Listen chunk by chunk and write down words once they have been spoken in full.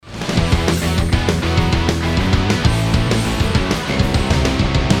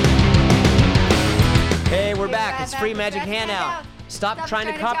magic handout. Stop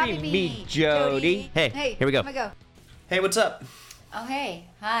trying to copy me, Jodi. Hey, here we go. Hey, what's up? Oh, hey.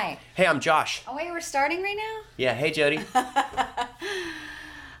 Hi. Hey, I'm Josh. Oh, wait, we're starting right now? Yeah, hey, Jodi.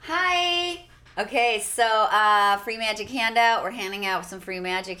 Hi. Okay, so free magic handout. We're handing out some free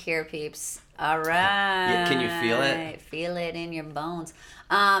magic here, peeps. All right. Yeah, can you feel it? Feel it in your bones.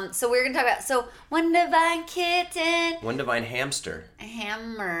 So we're going to talk about, one divine kitten. One divine hamster. A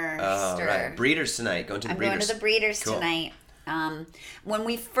hammerster. Oh, right. Breeders tonight. Going to the breeders. I'm going to the breeders tonight. When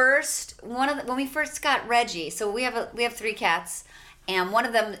we first got Reggie, so we have 3 cats, and one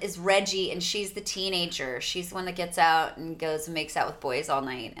of them is Reggie, and she's the teenager. She's the one that gets out and goes and makes out with boys all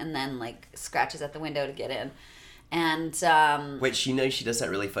night, and then like scratches at the window to get in. And wait, she does that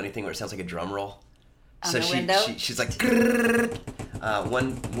really funny thing where it sounds like a drum roll. On the window? She's like.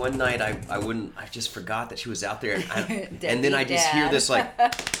 One night I just forgot that she was out there, and then I just hear this like.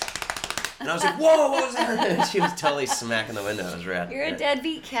 And I was like, whoa, what was that? And she was totally smacking the window. It was rad. You're a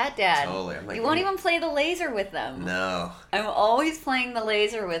deadbeat cat dad. Totally. I'm like, you won't even play the laser with them. No. I'm always playing the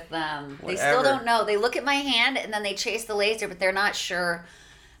laser with them. Whatever. They still don't know. They look at my hand and then they chase the laser, but they're not sure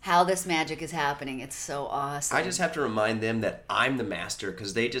how this magic is happening. It's so awesome. I just have to remind them that I'm the master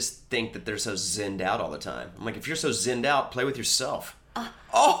because they just think that they're so zenned out all the time. I'm like, if you're so zenned out, play with yourself. You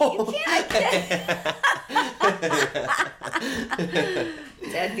can't.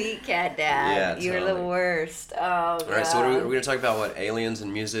 Deadbeat cat dad. Yeah, You're totally. the worst. Oh, God. All right, so we're going to talk about what? Aliens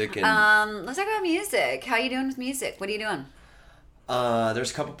and music and... let's talk about music. How are you doing with music? What are you doing?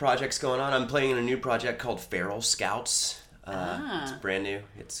 There's a couple projects going on. I'm playing in a new project called Feral Scouts. It's brand new.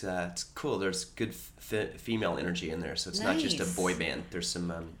 It's cool. There's good female energy in there, so it's not just a boy band. There's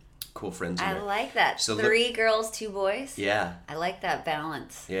some cool friends in there. I like that. So 3 girls, 2 boys? Yeah. I like that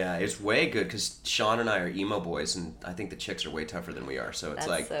balance. Yeah, it's way good because Sean and I are emo boys, and I think the chicks are way tougher than we are. So it's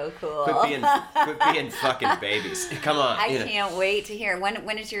That's so cool. quit being fucking babies. Come on. I can't wait to hear. When are you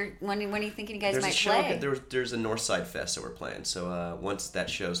thinking you guys might play? There's a Northside Fest that we're playing. So once that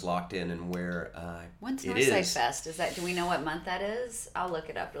show's locked in and where when's it Northside is. Fest? Is that? Do we know what month that is? I'll look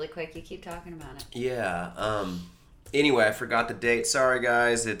it up really quick. You keep talking about it. Yeah. Anyway, I forgot the date. Sorry,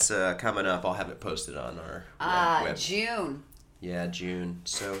 guys. It's coming up. I'll have it posted on our web. June. Yeah, June.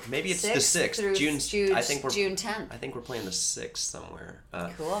 So maybe it's the 6th. June 10th. I think we're playing the 6th somewhere.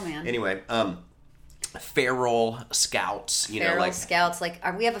 Cool, man. Anyway, Feral Scouts. Feral Scouts.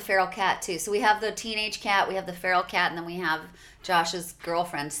 We have a feral cat, too. So we have the teenage cat, we have the feral cat, and then we have Josh's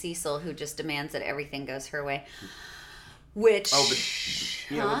girlfriend, Cecil, who just demands that everything goes her way. Which... Oh, but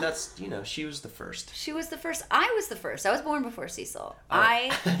that's, she was the first. She was the first. I was the first. I was born before Cecil. No, I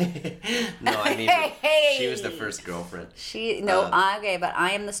mean, she was the first girlfriend. Okay, but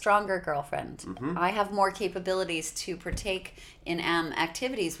I am the stronger girlfriend. Mm-hmm. I have more capabilities to partake in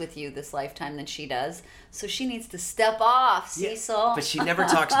activities with you this lifetime than she does. So she needs to step off, Cecil. Yeah, but she never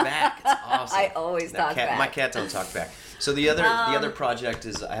talks back. It's awesome. I always talk back. My cat don't talk back. So the other project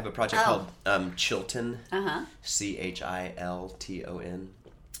is I have a project called Chilton. Chilton.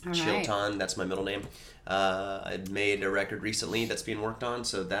 All Chilton, that's my middle name. I made a record recently that's being worked on,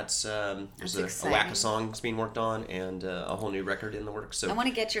 so there's a whack of songs being worked on and a whole new record in the works. So I want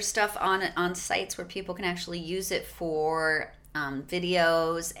to get your stuff on sites where people can actually use it for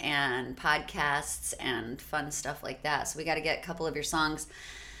videos and podcasts and fun stuff like that. So we got to get a couple of your songs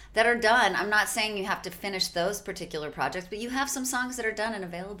that are done. I'm not saying you have to finish those particular projects, but you have some songs that are done and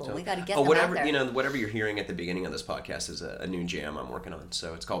available. So, we got to get them out there. Whatever you're hearing at the beginning of this podcast is a new jam I'm working on.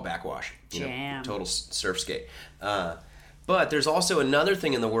 So it's called Backwash. Jam. Total surf skate. But there's also another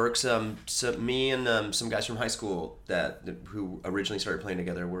thing in the works. So me and some guys from high school who originally started playing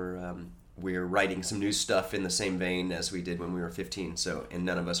together we're writing some new stuff in the same vein as we did when we were 15. So, and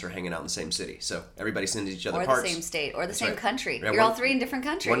none of us are hanging out in the same city. So everybody sends each other parts. Or the same state, or the same country. Yeah, You're all 3 in different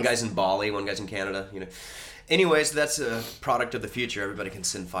countries. One guy's in Bali, one guy's in Canada. Anyways, that's a product of the future. Everybody can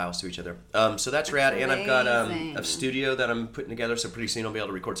send files to each other. So that's rad. And I've got a studio that I'm putting together. So pretty soon I'll be able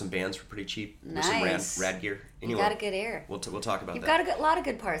to record some bands for pretty cheap. Nice. With some rad gear. Anyway, you got a good ear. We'll talk about You've that. You've got a lot of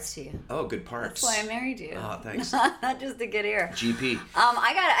good parts to you. Oh, good parts. That's why I married you. Oh, thanks. Not just a good ear. GP.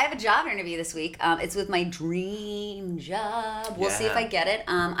 I have a job interview this week. It's with my dream job. We'll see if I get it.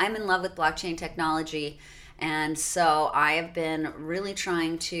 I'm in love with blockchain technology, and so I have been really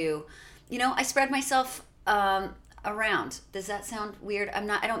trying to, I spread myself around. Does that sound weird?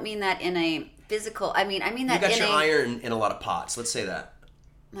 I don't mean that in a physical. I mean that you got your iron in a lot of pots. Let's say that.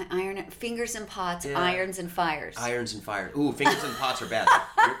 My fingers in pots, irons and fires. Irons and fires. Ooh, fingers in pots are bad.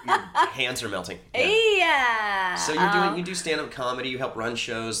 Your hands are melting. Yeah. So you do stand-up comedy. You help run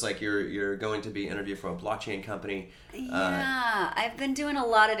shows. Like you're going to be interviewed for a blockchain company. Yeah, I've been doing a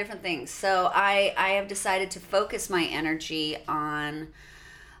lot of different things. So I have decided to focus my energy on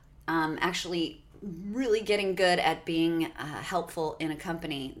actually really getting good at being helpful in a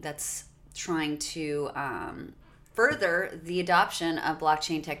company that's trying to further the adoption of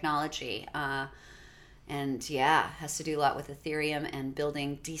blockchain technology. And has to do a lot with Ethereum and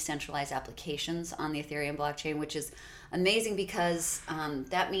building decentralized applications on the Ethereum blockchain, which is amazing because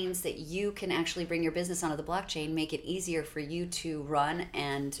that means that you can actually bring your business onto the blockchain, make it easier for you to run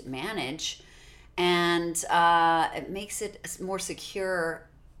and manage, and it makes it more secure.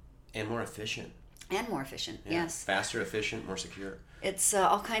 And more efficient. Yes. Faster, efficient, more secure. It's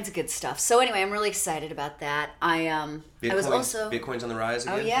all kinds of good stuff. So anyway, I'm really excited about that. I was also... Bitcoin's on the rise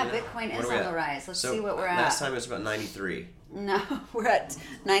again? Oh yeah, Bitcoin is on the rise. Let's see what we're at. Last time it was about 93. No, we're at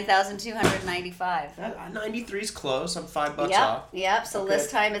 9,295. 93 is close. I'm $5 off. Yep. So this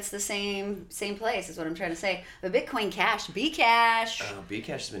time it's the same place is what I'm trying to say. But Bitcoin Cash, Bcash. Oh,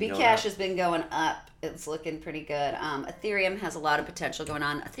 Bcash has been going up. It's looking pretty good. Ethereum has a lot of potential going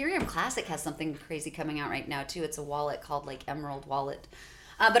on. Ethereum Classic has something crazy coming out right now too. It's a wallet called like Emerald Wallet.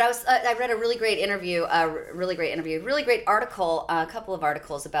 But I read a really great interview, really great article, a couple of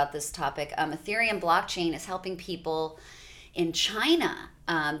articles about this topic. Ethereum blockchain is helping people in China,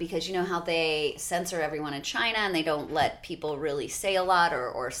 because you know how they censor everyone in China and they don't let people really say a lot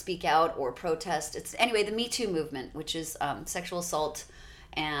or speak out or protest. It's anyway the Me Too movement, which is sexual assault,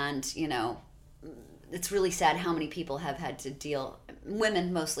 and it's really sad how many people have had to deal,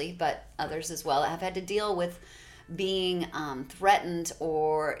 women mostly, but others as well, have had to deal with being threatened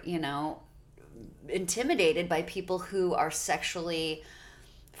or intimidated by people who are sexually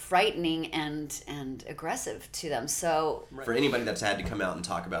frightening and aggressive to them. So for anybody that's had to come out and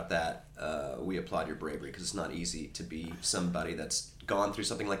talk about that, we applaud your bravery, because it's not easy to be somebody that's gone through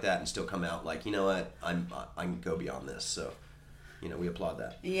something like that and still come out like, you know what, I can go beyond this. So we applaud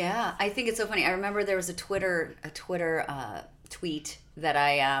that. Yeah, I think it's so funny. I remember there was a Twitter tweet that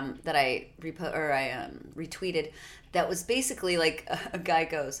I retweeted that was basically like a guy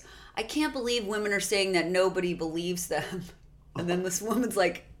goes, "I can't believe women are saying that nobody believes them," and then this woman's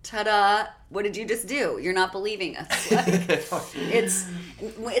like, "Ta-da! What did you just do? You're not believing us." Like,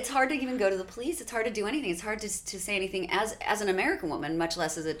 it's hard to even go to the police. It's hard to do anything. It's hard to say anything as an American woman, much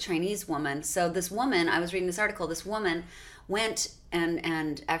less as a Chinese woman. So this woman, I was reading this article. This woman went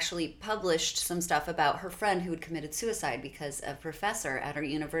and actually published some stuff about her friend who had committed suicide because a professor at her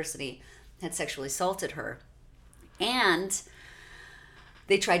university had sexually assaulted her, and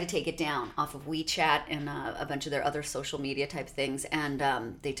they tried to take it down off of WeChat and a bunch of their other social media type things, and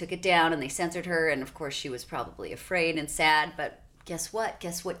they took it down and they censored her, and of course she was probably afraid and sad, but guess what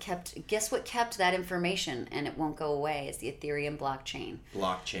kept that information, and it won't go away, is the Ethereum blockchain.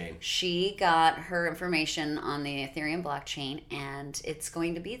 She got her information on the Ethereum blockchain, and it's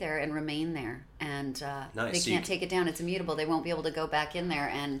going to be there and remain there, and nice. They can't take it down. It's immutable. They won't be able to go back in there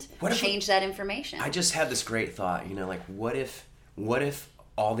and change that information. I just had this great thought, like what if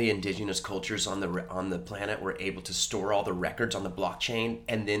all the indigenous cultures on the planet were able to store all the records on the blockchain,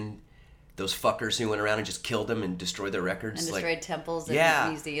 and then those fuckers who went around and just killed them and destroyed their records. And destroyed temples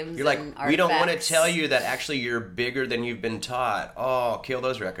and museums. You're like, and artifacts. We don't want to tell you that actually you're bigger than you've been taught. Oh, kill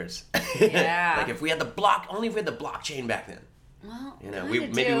those records. Yeah. Like if we had the blockchain back then. Well, we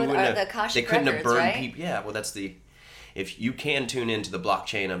wouldn't have, the Akashic they couldn't records, have burned right? people. Yeah, well if you can tune into the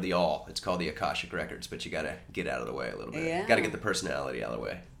blockchain of the all, it's called the Akashic records, but you got to get out of the way a little bit. Yeah. You got to get the personality out of the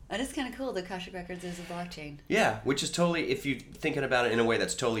way. That is kind of cool. The Akashic Records is a blockchain. Yeah, which is totally, if you're thinking about it in a way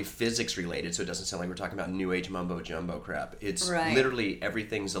that's totally physics related, so it doesn't sound like we're talking about new age mumbo jumbo crap. It's literally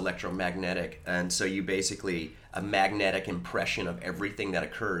everything's electromagnetic, and so you basically, a magnetic impression of everything that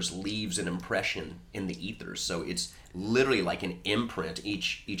occurs leaves an impression in the ethers. So it's literally like an imprint.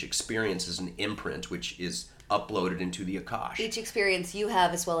 Each experience is an imprint, which is uploaded into the Akash. Each experience you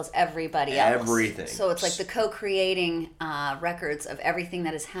have as well as everybody else. Everything. So it's like the co-creating records of everything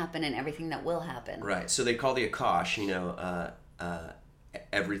that has happened and everything that will happen. Right. So they call the Akash,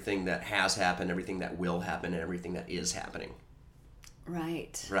 everything that has happened, everything that will happen, and everything that is happening.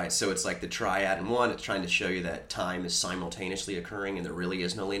 Right. Right. So it's like the triad in one. It's trying to show you that time is simultaneously occurring and there really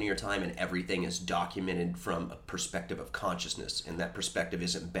is no linear time, and everything is documented from a perspective of consciousness, and that perspective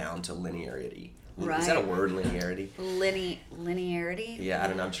isn't bound to linearity. Right. Is that a word, linearity? Linearity? Yeah, I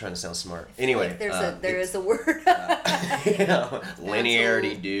don't know. I'm trying to sound smart. Anyway. Like there is a word.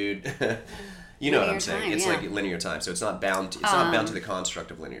 Linearity, dude. You know what Linear I'm saying? time, It's yeah. like linear time, so it's not bound to the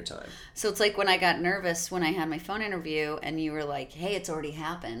construct of linear time. So it's like when I got nervous when I had my phone interview, and you were like, "Hey, it's already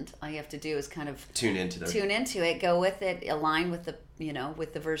happened. All you have to do is kind of Tune into it, go with it, align with the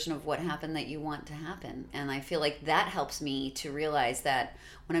with the version of what happened that you want to happen." And I feel like that helps me to realize that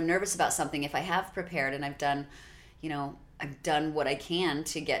when I'm nervous about something, if I have prepared and I've done what I can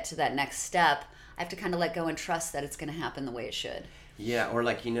to get to that next step, I have to kind of let go and trust that it's going to happen the way it should. Yeah, or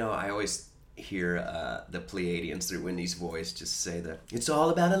like, I always hear the Pleiadians through Wendy's voice just say that it's all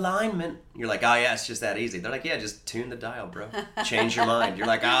about alignment. You're like, oh yeah, it's just that easy. They're like, yeah, just tune the dial, bro. Change your mind. You're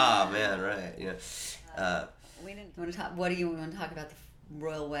like, man, right. We didn't want to talk. What do you want to talk about? The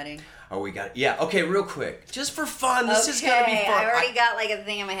royal wedding? Oh, we got okay, real quick, just for fun. This is gonna be fun. I already got like a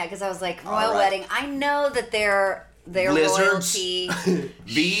thing in my head because I was like, royal wedding. I know that they're lizards. royalty.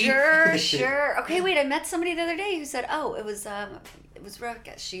 V. Sure. Okay, wait. I met somebody the other day who said, it was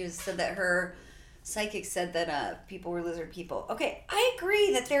Rebecca. She said that her psychic said that people were lizard people. Okay, I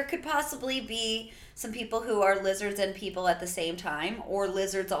agree that there could possibly be some people who are lizards and people at the same time, or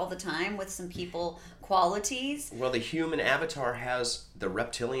lizards all the time with some people qualities. Well, the human avatar has the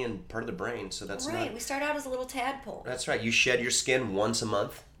reptilian part of the brain, so that's right. We start out as a little tadpole. That's right. You shed your skin once a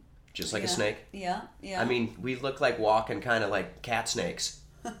month, just like a snake. Yeah. I mean, we look like walking kind of like cat snakes.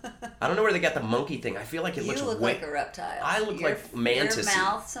 I don't know where they got the monkey thing. I feel like it looks. You look like a reptile. I look like mantis. Your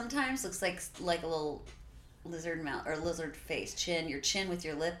mouth sometimes looks like a little lizard mouth or lizard face. Your chin with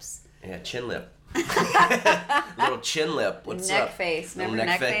your lips. Yeah, chin lip. Little chin lip. What's neck up? Face. Remember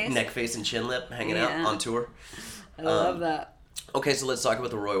neck face? Neck face and chin lip hanging out on tour. I love that. Okay, so let's talk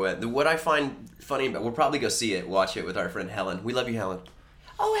about the royal wedding. What I find funny about, we'll probably go watch it with our friend Helen. We love you, Helen.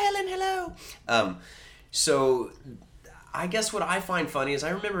 Oh, Helen, hello. So I guess what I find funny is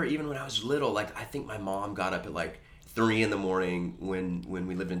I remember even when I was little, like I think my mom got up at like 3 a.m. when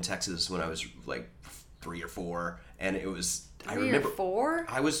we lived in Texas when I was like 3 or 4, and it was. I remember 4.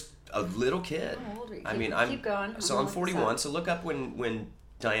 I was a little kid. How old are you? Keep going. So I'm 41. So look up when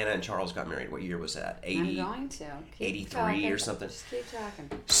Diana and Charles got married. What year was that? 80. I'm going to. 83 or something. Just keep talking.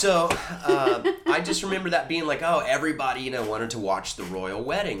 So I just remember that being like, everybody wanted to watch the royal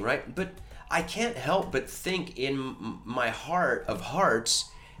wedding, right? But I can't help but think in my heart of hearts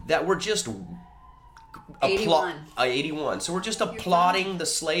that we're just 81. So we're just applauding the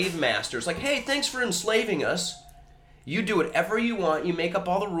slave masters. Like, hey, thanks for enslaving us. You do whatever you want. You make up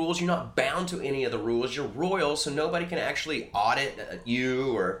all the rules. You're not bound to any of the rules. You're royal, so nobody can actually audit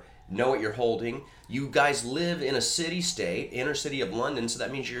you or know what you're holding. You guys live in a city-state, inner city of London, so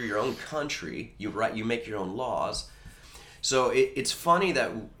that means you're your own country. You make your own laws. So it's funny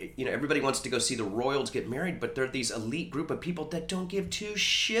that everybody wants to go see the royals get married, but they're these elite group of people that don't give 2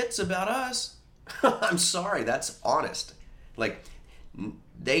 shits about us. I'm sorry, that's honest. Like,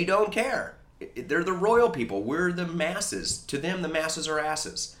 they don't care. They're the royal people. We're the masses. To them, the masses are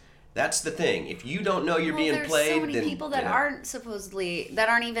asses. That's the thing. If you don't know you're being played, there's so many people that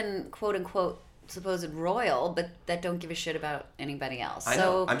aren't even quote unquote supposed royal, but that don't give a shit about anybody else. I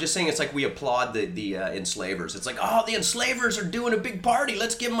know. I'm just saying it's like we applaud the enslavers. It's like, the enslavers are doing a big party.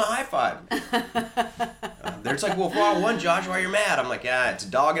 Let's give them a high five. It's like, well, if I won, Josh, why you're mad? I'm like, it's a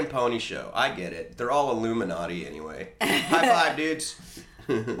dog and pony show. I get it. They're all Illuminati anyway. High five, dudes.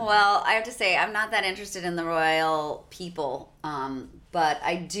 Well, I have to say, I'm not that interested in the royal people, but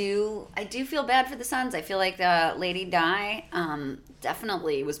I do feel bad for the sons. I feel like Lady Di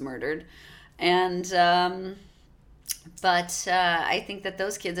definitely was murdered, and but I think that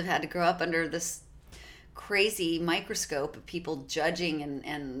those kids have had to grow up under this crazy microscope of people judging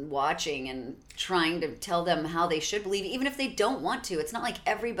and watching and trying to tell them how they should believe, even if they don't want to. It's not like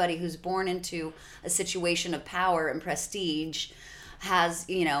everybody who's born into a situation of power and prestige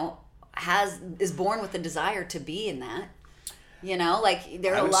is born with a desire to be in that. Like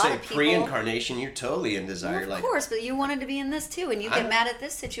there are a lot of people. Pre-incarnation, you're totally in desire. Well, of course, but you wanted to be in this too, and you get mad at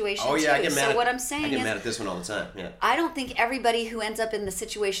this situation too. I get mad. So what I'm saying is, I get mad at this one all the time. Yeah. I don't think everybody who ends up in the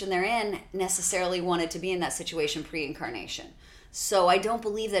situation they're in necessarily wanted to be in that situation pre-incarnation. So I don't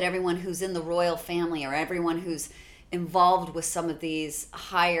believe that everyone who's in the royal family or everyone who's involved with some of these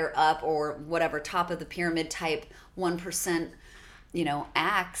higher up or whatever top of the pyramid type 1%,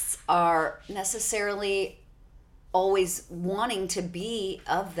 acts are necessarily always wanting to be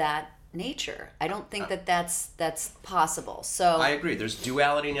of that nature. I don't think that's possible. So I agree. There's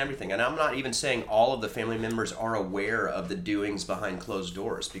duality in everything, and I'm not even saying all of the family members are aware of the doings behind closed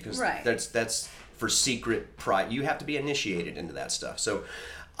doors, because that's for secret pride. You have to be initiated into that stuff. So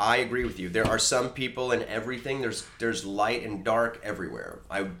I agree with you. There are some people in everything. There's light and dark everywhere.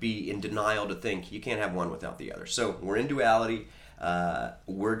 I would be in denial to think you can't have one without the other. So we're in duality.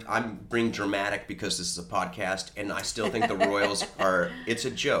 I'm being dramatic because this is a podcast, and I still think the royals it's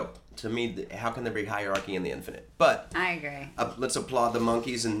a joke. To me, how can there be hierarchy in the infinite? But I agree. Let's applaud the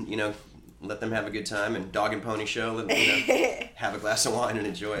monkeys and, let them have a good time, and dog and pony show, and have a glass of wine and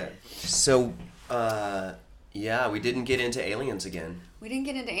enjoy it. So, we didn't get into aliens again. We didn't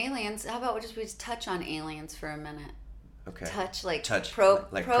get into aliens. How about we just touch on aliens for a minute? Okay. Touch,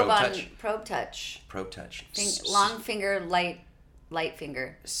 probe touch. Probe touch. Probe touch. Long finger, light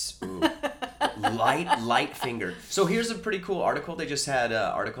finger. Ooh. light finger. So here's a pretty cool article. They just had an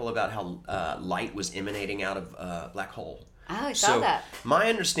article about how light was emanating out of a black hole. Oh, I saw that. My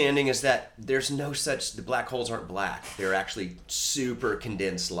understanding is that there's the black holes aren't black. They're actually super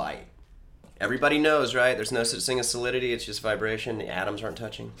condensed light. Everybody knows, right? There's no such thing as solidity. It's just vibration. The atoms aren't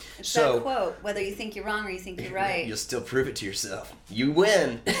touching. It's that quote, whether you think you're wrong or you think you're right. You'll still prove it to yourself. You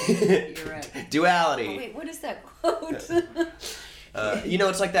win. You're right. Duality. Oh, wait, what is that quote?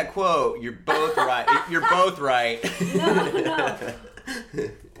 It's like that quote. You're both right. You're both right. No.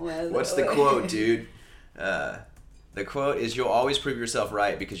 What's the quote, dude? The quote is, you'll always prove yourself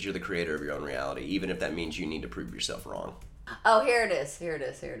right because you're the creator of your own reality, even if that means you need to prove yourself wrong. Oh, here it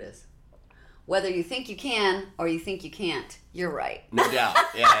is. Whether you think you can or you think you can't, you're right. No doubt.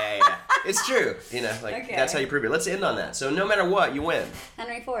 Yeah. It's true. That's how you prove it. Let's end on that. So no matter what, you win.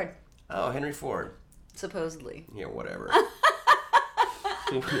 Henry Ford. Oh, Henry Ford. Supposedly. Yeah, whatever.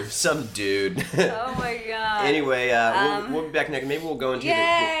 Some dude. Oh my god. Anyway, we'll be back next. Maybe we'll go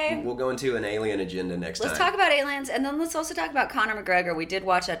into an alien agenda next time. Let's talk about aliens, and then let's also talk about Conor McGregor. We did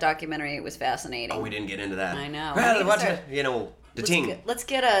watch that documentary. It was fascinating. Oh, we didn't get into that. I know. Well, Let's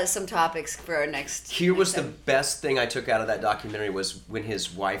get some topics for our next. Here was the best thing I took out of that documentary was when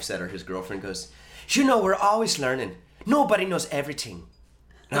his wife said, or his girlfriend goes, we're always learning. Nobody knows everything.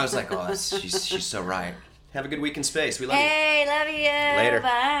 And I was like, she's so right. Have a good week in space. We love you. Hey, love you. Later.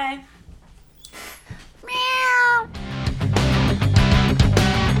 Bye.